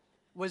male,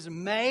 was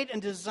made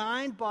and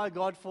designed by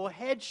God for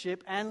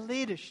headship and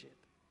leadership.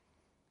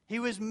 He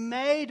was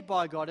made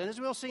by God. And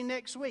as we'll see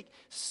next week,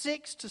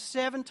 6 to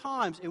 7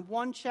 times in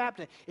one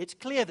chapter, it's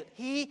clear that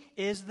he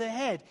is the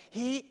head.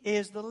 He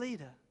is the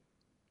leader.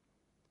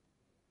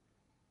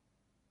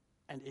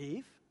 And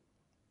Eve,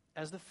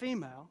 as the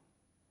female,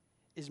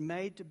 is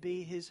made to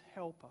be his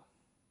helper.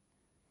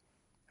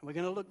 And we're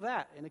going to look at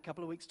that in a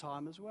couple of weeks'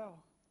 time as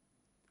well.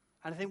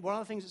 And I think one of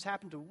the things that's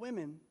happened to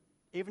women,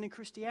 even in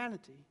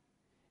Christianity,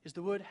 is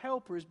the word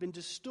helper has been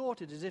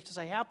distorted as if to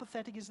say, how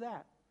pathetic is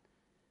that?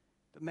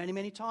 But many,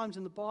 many times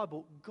in the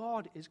Bible,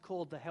 God is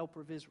called the helper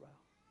of Israel.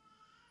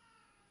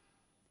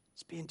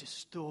 It's being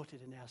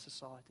distorted in our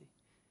society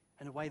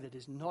in a way that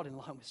is not in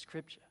line with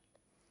Scripture.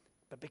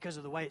 But because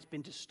of the way it's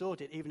been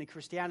distorted, even in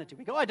Christianity,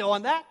 we go, I don't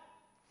want that.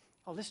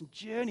 Oh, listen,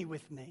 journey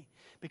with me.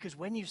 Because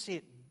when you see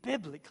it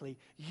biblically,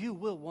 you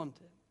will want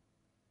it.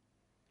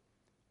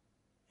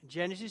 In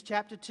Genesis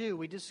chapter 2,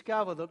 we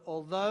discover that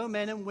although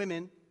men and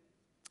women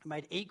are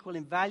made equal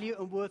in value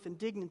and worth and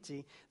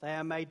dignity, they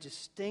are made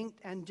distinct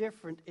and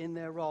different in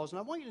their roles. And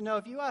I want you to know,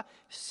 if you are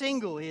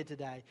single here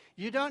today,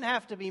 you don't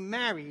have to be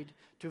married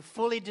to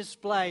fully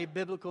display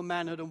biblical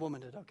manhood and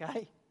womanhood,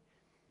 okay?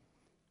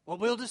 What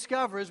we'll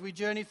discover as we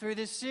journey through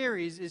this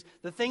series is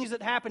the things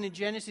that happen in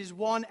Genesis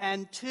 1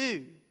 and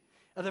 2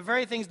 are the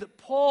very things that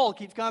Paul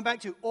keeps going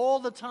back to all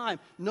the time,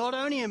 not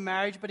only in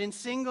marriage, but in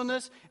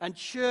singleness and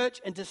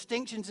church and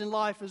distinctions in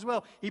life as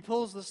well. He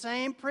pulls the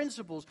same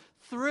principles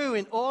through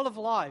in all of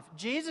life.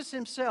 Jesus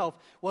himself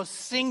was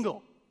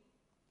single,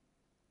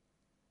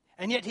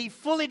 and yet he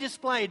fully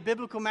displayed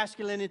biblical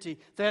masculinity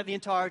throughout the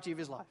entirety of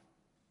his life.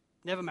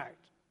 Never married.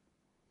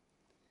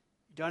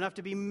 You don't have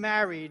to be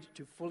married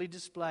to fully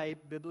display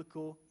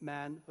biblical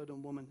manhood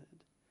and womanhood.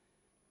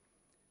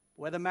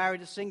 Whether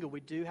married or single, we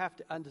do have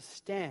to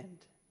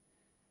understand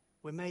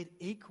we're made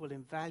equal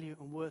in value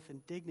and worth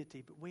and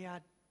dignity, but we are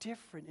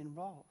different in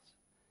roles.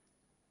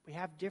 We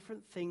have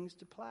different things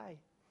to play.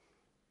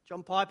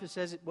 John Piper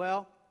says it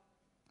well.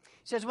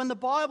 He says, when the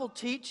Bible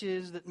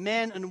teaches that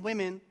men and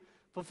women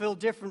fulfill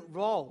different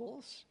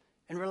roles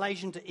in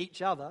relation to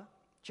each other,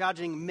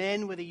 charging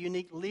men with a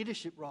unique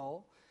leadership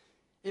role,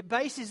 it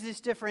bases this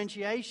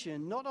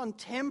differentiation not on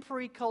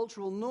temporary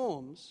cultural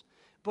norms,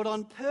 but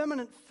on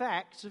permanent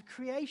facts of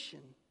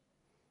creation.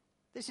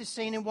 This is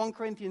seen in 1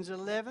 Corinthians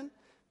 11,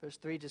 verse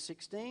 3 to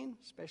 16,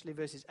 especially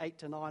verses 8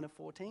 to 9 of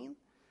 14.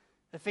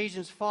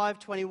 Ephesians 5,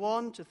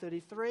 21 to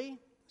 33,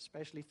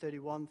 especially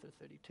 31 through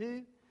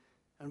 32.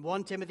 And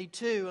 1 Timothy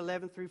 2,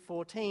 11 through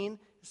 14,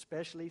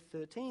 especially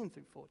 13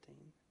 through 14.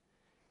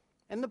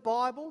 In the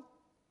Bible,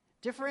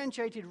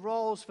 differentiated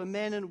roles for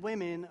men and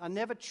women are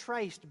never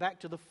traced back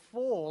to the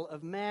fall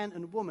of man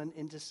and woman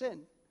into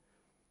sin.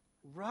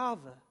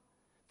 Rather,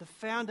 the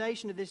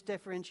foundation of this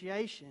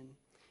differentiation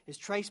is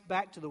traced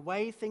back to the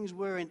way things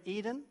were in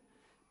Eden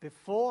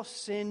before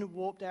sin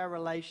warped our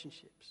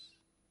relationships.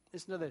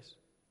 Listen to this.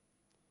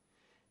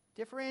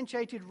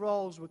 Differentiated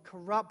roles were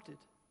corrupted,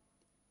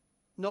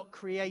 not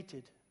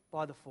created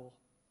by the fall.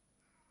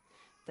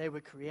 They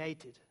were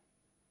created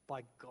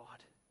by God.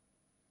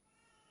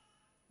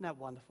 Isn't that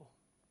wonderful?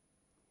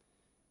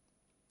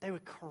 They were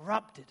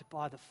corrupted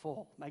by the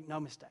fall, make no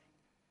mistake.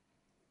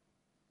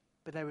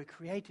 But they were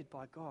created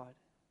by God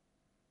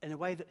in a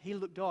way that he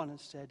looked on and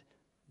said,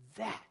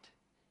 that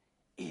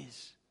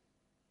is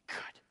good.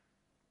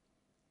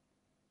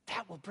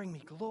 That will bring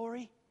me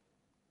glory,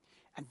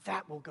 and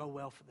that will go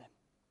well for them.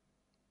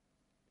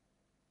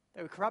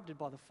 They were corrupted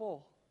by the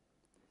fall,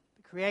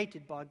 but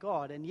created by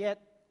God, and yet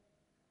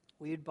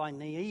we would be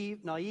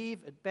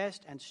naive at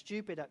best and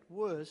stupid at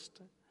worst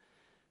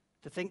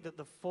to think that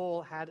the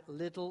fall had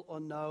little or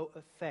no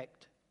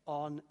effect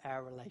on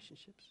our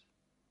relationships.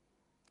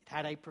 It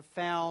had a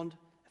profound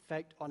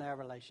effect on our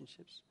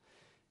relationships.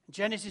 In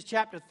Genesis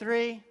chapter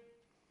 3,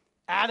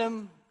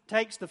 Adam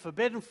takes the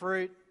forbidden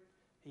fruit,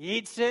 he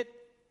eats it.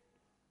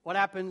 What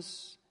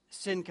happens?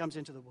 Sin comes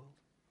into the world.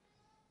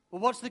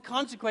 Well, what's the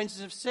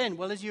consequences of sin?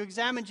 Well, as you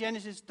examine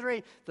Genesis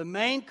 3, the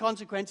main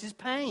consequence is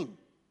pain.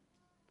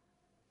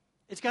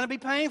 It's going to be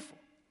painful.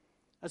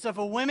 And so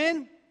for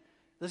women,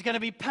 there's going to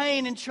be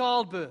pain in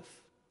childbirth.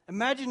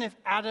 Imagine if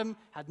Adam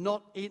had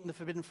not eaten the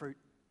forbidden fruit.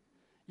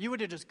 You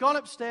would have just gone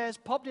upstairs,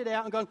 popped it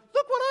out, and gone,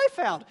 look what I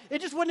found.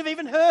 It just wouldn't have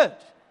even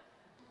hurt.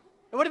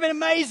 It would have been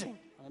amazing.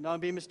 I know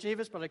I'm being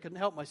mischievous, but I couldn't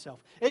help myself.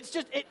 It's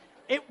just,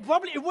 it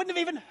wouldn't have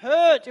even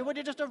hurt. It would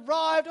have just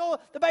arrived. Oh,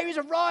 the baby's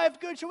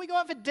arrived. Good. Shall we go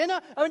out for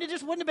dinner? I mean, it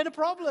just wouldn't have been a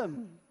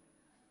problem.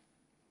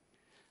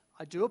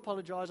 I do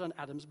apologize on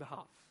Adam's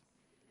behalf.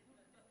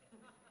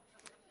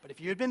 But if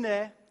you had been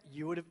there,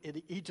 you would have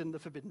eaten the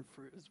forbidden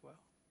fruit as well.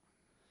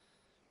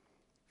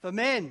 For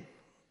men,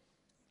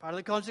 part of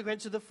the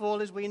consequence of the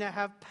fall is we now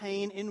have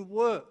pain in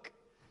work.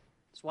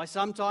 That's why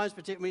sometimes,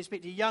 particularly when you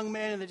speak to young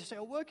men, and they just say,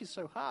 oh, work is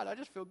so hard. I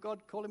just feel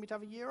God calling me to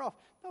have a year off.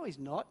 No, he's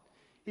not.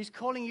 He's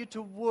calling you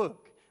to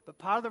work. But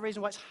part of the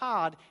reason why it's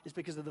hard is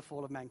because of the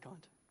fall of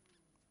mankind.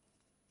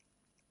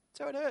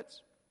 So it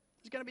hurts.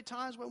 There's going to be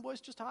times when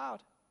work's just hard.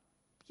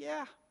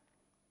 Yeah.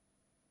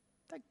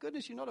 Thank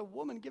goodness you're not a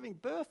woman giving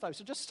birth, though.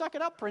 So just suck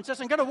it up, princess,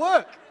 and go to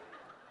work.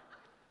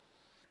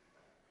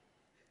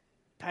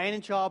 pain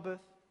in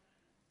childbirth,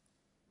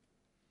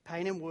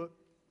 pain in work.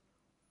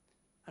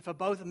 And for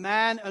both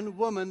man and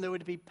woman, there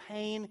would be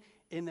pain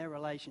in their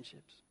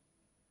relationships.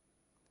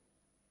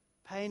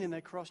 Pain in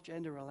their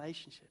cross-gender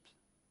relationships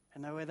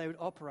and the way they would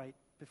operate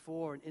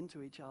before and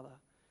into each other.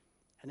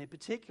 And in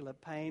particular,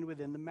 pain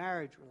within the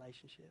marriage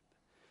relationship.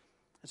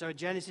 And so in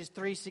Genesis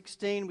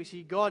 3:16, we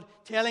see God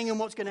telling him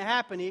what's going to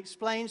happen. He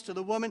explains to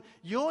the woman,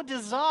 your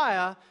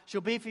desire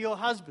shall be for your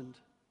husband,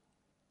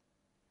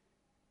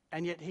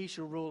 and yet he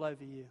shall rule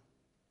over you.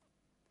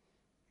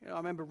 You know, I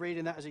remember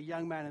reading that as a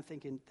young man and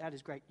thinking, that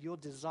is great. Your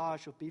desire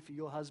shall be for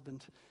your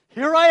husband.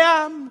 Here I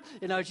am.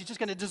 You know, she's just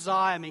going to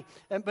desire me.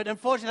 But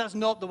unfortunately, that's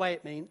not the way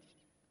it means.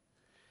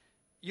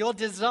 Your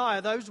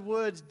desire, those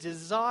words,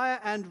 desire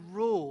and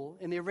rule,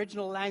 in the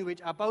original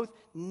language are both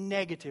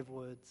negative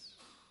words.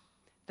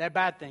 They're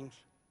bad things.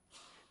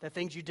 They're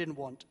things you didn't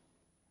want.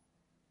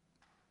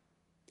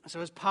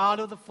 So as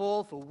part of the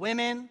fall for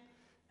women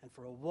and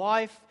for a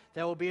wife,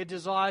 there will be a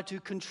desire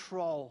to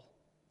control,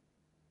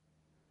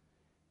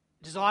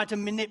 desire to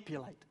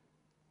manipulate,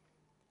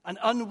 an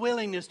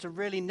unwillingness to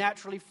really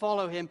naturally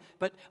follow him.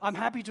 But I'm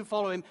happy to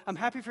follow him. I'm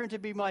happy for him to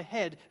be my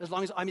head as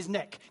long as I'm his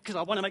neck, because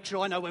I want to make sure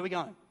I know where we're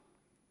going.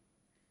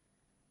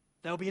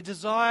 There will be a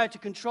desire to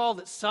control.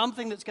 That's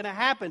something that's going to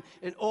happen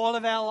in all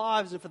of our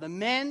lives. And for the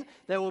men,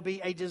 there will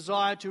be a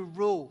desire to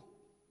rule.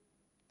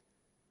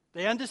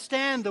 They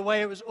understand the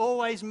way it was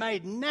always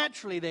made.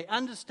 Naturally, they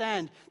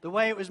understand the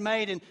way it was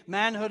made in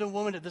manhood and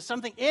womanhood. There's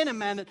something in a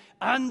man that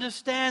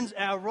understands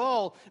our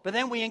role. But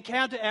then we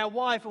encounter our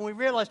wife and we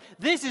realize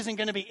this isn't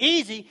going to be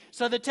easy,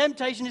 so the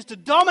temptation is to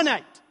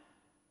dominate.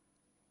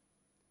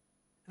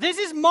 This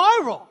is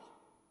my role.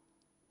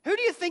 Who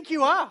do you think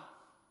you are?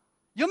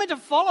 You're meant to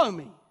follow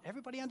me.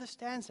 Everybody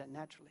understands that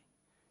naturally.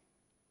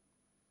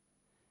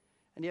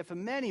 And yet for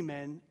many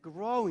men,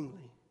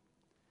 growingly,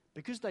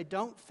 because they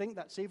don't think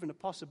that's even a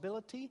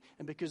possibility,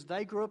 and because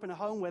they grew up in a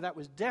home where that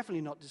was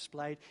definitely not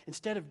displayed,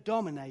 instead of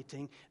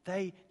dominating,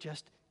 they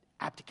just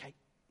abdicate.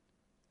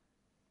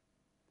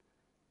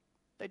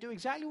 They do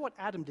exactly what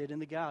Adam did in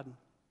the garden.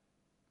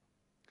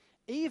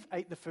 Eve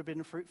ate the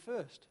forbidden fruit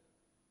first.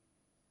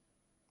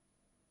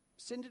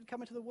 Sin didn't come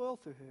into the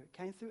world through her. It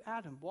came through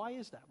Adam. Why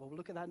is that? Well, we'll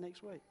look at that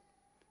next week.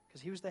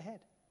 Because he was the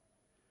head.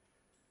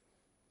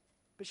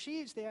 But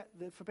she eats the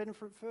forbidden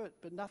fruit first,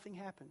 but nothing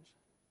happens.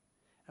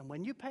 And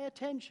when you pay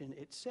attention,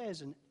 it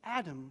says, and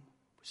Adam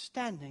was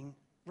standing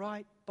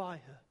right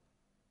by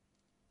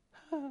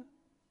her.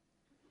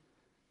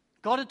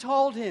 God had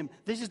told him,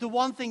 this is the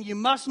one thing you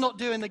must not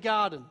do in the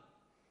garden.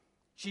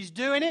 She's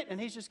doing it,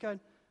 and he's just going,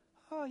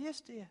 oh,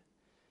 yes, dear.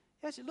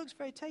 Yes, it looks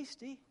very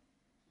tasty.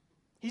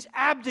 He's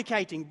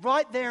abdicating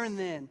right there and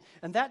then.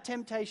 And that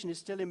temptation is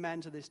still in man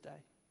to this day.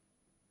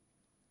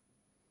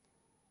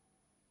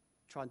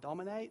 Try and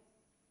dominate.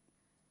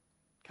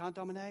 Can't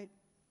dominate.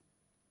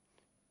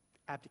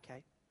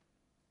 Abdicate.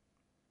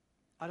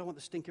 I don't want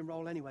the stinking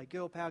role anyway.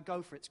 Girl power,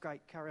 go for it. It's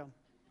great. Carry on.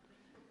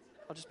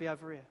 I'll just be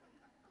over here.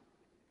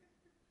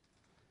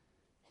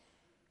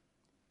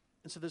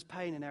 And so there's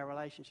pain in our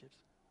relationships.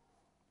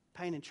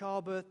 Pain in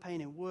childbirth,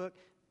 pain in work,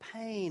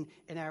 pain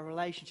in our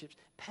relationships,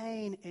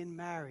 pain in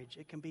marriage.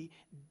 It can be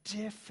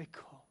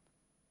difficult.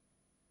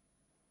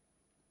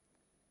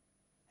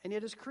 And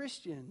yet as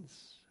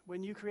Christians, we're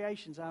new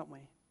creations, aren't we?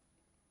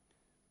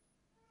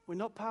 We're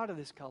not part of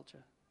this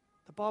culture.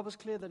 The Bible's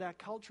clear that our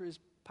culture is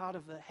part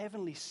of the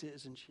heavenly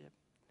citizenship.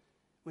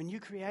 We're new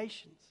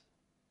creations.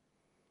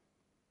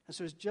 And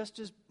so it's just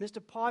as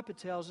Mr. Piper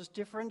tells us,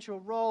 differential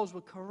roles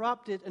were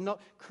corrupted and not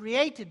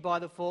created by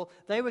the fall.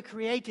 They were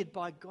created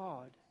by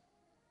God.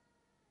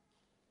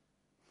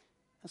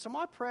 And so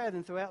my prayer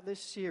then throughout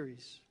this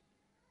series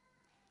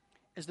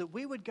is that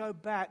we would go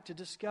back to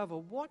discover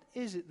what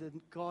is it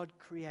that God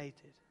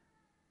created?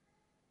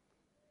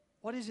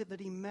 What is it that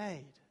He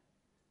made?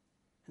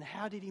 And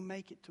how did He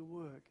make it to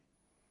work?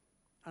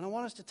 And I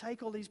want us to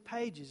take all these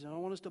pages and I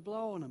want us to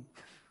blow on them.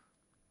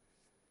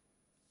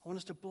 I want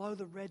us to blow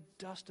the red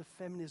dust of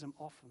feminism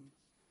off them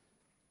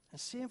and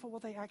see them for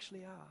what they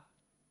actually are.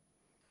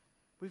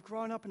 We've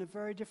grown up in a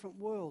very different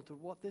world to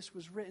what this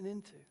was written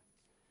into.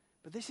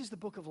 But this is the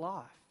book of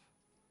life.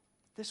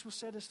 This will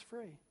set us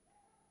free.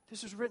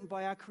 This was written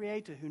by our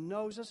Creator who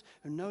knows us,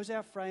 who knows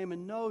our frame,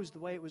 and knows the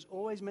way it was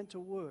always meant to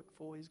work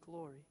for His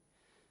glory.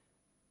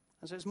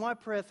 And so it's my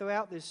prayer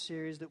throughout this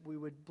series that we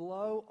would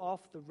blow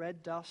off the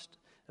red dust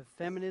of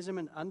feminism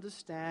and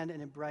understand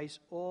and embrace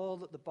all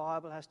that the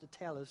Bible has to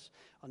tell us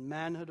on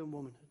manhood and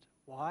womanhood.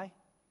 Why?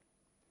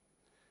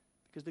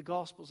 Because the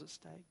gospel's at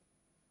stake.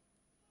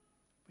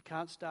 We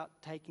can't start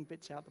taking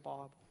bits out of the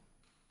Bible.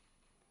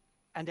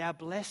 And our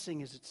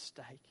blessing is at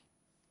stake.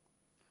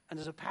 And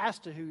as a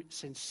pastor who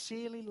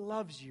sincerely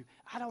loves you,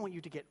 I don't want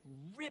you to get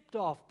ripped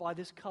off by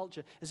this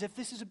culture as if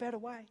this is a better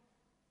way.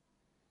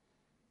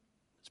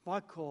 It's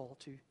my call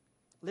to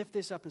lift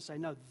this up and say,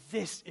 no,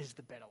 this is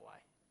the better way.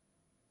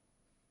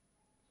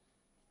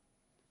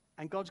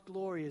 And God's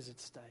glory is at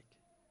stake.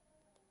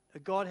 A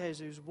Godhead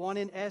who's one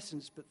in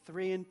essence but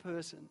three in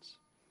persons,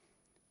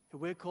 who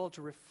we're called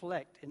to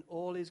reflect in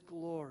all His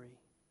glory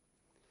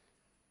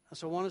And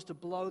so I want us to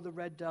blow the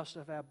red dust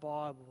of our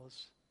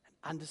Bibles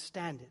and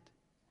understand it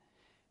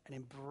and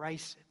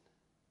embrace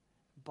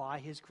it by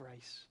His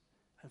grace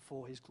and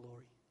for His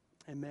glory.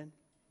 Amen.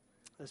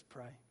 Let's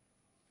pray.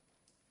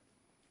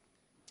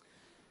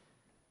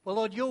 Well,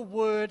 Lord, your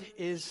word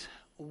is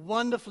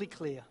wonderfully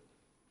clear.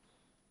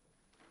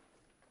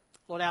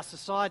 Lord, our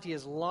society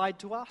has lied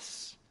to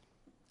us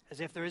as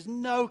if there is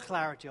no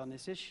clarity on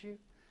this issue.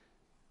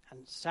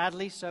 And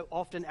sadly, so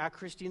often our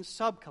Christian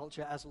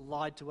subculture has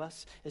lied to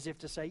us as if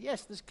to say,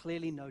 yes, there's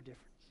clearly no difference.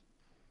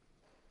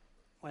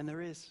 When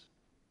there is.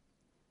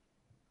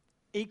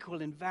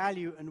 Equal in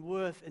value and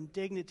worth and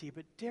dignity,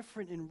 but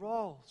different in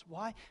roles.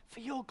 Why? For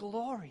your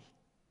glory.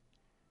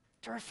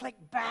 To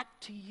reflect back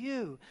to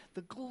you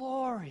the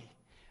glory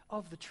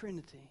of the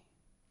Trinity.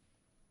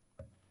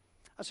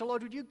 And so,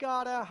 Lord, would you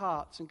guard our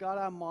hearts and guard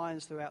our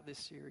minds throughout this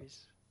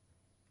series?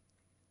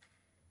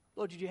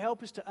 Lord, would you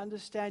help us to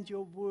understand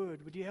your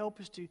word? Would you help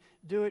us to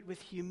do it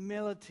with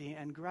humility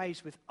and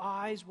grace, with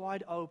eyes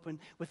wide open,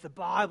 with the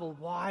Bible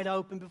wide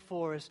open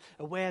before us,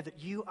 aware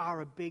that you are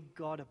a big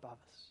God above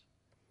us?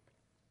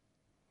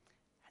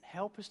 And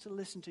help us to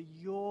listen to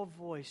your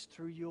voice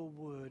through your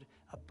word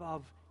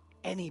above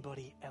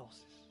anybody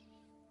else's.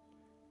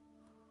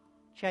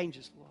 Change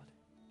us, Lord.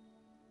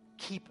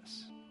 Keep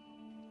us.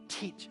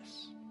 Teach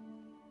us.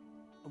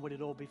 And would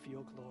it all be for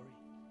your glory?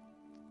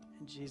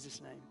 In Jesus'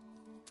 name,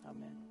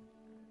 amen.